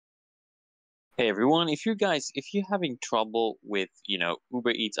Hey everyone, if you're having trouble with,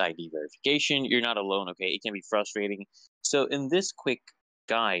 Uber Eats ID verification, you're not alone, okay? It can be frustrating. So in this quick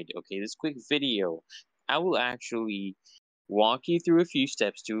guide, okay, this quick video, I will actually walk you through a few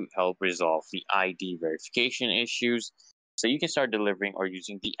steps to help resolve the ID verification issues so you can start delivering or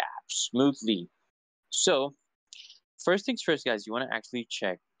using the app smoothly. So, first things first, guys, you want to actually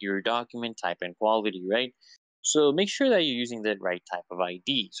check your document type and quality, right? So make sure that you're using the right type of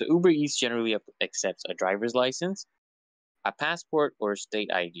ID. So Uber Eats generally accepts a driver's license, a passport, or state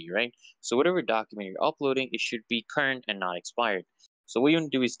ID, right? So whatever document you're uploading, it should be current and not expired. So what you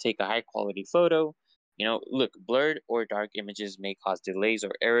want to do is take a high quality photo. Look, blurred or dark images may cause delays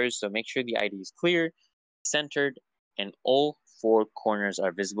or errors, so make sure the ID is clear, centered, and all four corners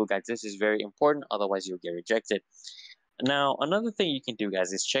are visible, guys. This is very important, otherwise you'll get rejected. Now, another thing you can do,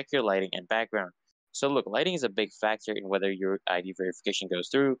 guys, is check your lighting and background. So look, lighting is a big factor in whether your ID verification goes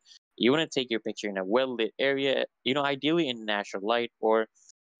through. You want to take your picture in a well-lit area, ideally in natural light, or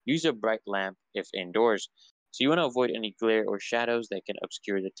use a bright lamp if indoors. So you want to avoid any glare or shadows that can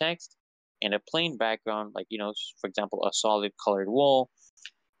obscure the text. And a plain background, like, for example, a solid colored wall,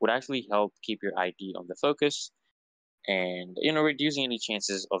 would actually help keep your ID on the focus and, reducing any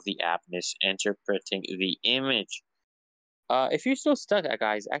chances of the app misinterpreting the image. If you're still stuck,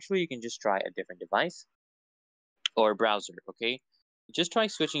 guys, actually you can just try a different device or browser, okay? Just try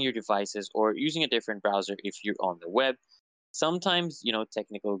switching your devices or using a different browser if you're on the web. Sometimes,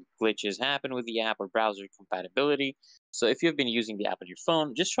 technical glitches happen with the app or browser compatibility. So if you've been using the app on your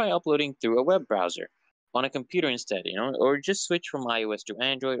phone, just try uploading through a web browser on a computer instead, or just switch from iOS to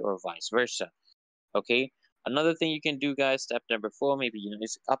Android or vice versa, okay? Another thing you can do, guys, step number 4, maybe,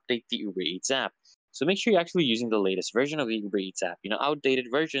 is update the Uber Eats app. So make sure you're actually using the latest version of the Uber Eats app. Outdated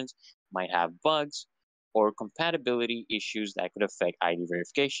versions might have bugs or compatibility issues that could affect ID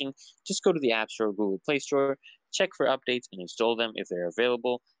verification. Just go to the App Store or Google Play Store, check for updates, and install them if they're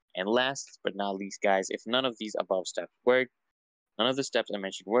available. And last but not least, guys, if none of these above steps work, none of the steps I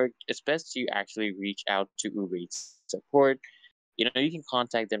mentioned work, it's best to actually reach out to Uber Eats support. You can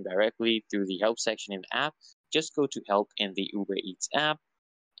contact them directly through the help section in the app. Just go to help in the Uber Eats app.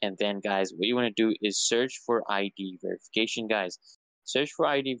 And then, guys, what you want to do is search for ID verification, guys. Search for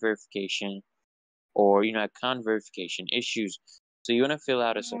ID verification or, account verification issues. So you want to fill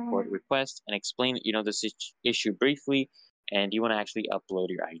out a support request and explain, the issue briefly. And you want to actually upload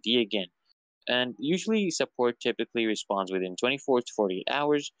your ID again. And usually support typically responds within 24 to 48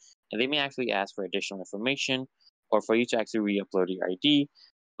 hours, and they may actually ask for additional information or for you to actually re-upload your ID,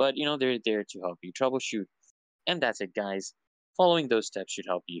 but they're there to help you troubleshoot. And that's it, guys. Following those steps should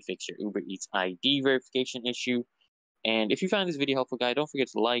help you fix your Uber Eats ID verification issue. And if you found this video helpful, guys, don't forget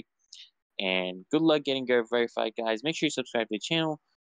to like, and good luck getting verified, guys. Make sure you subscribe to the channel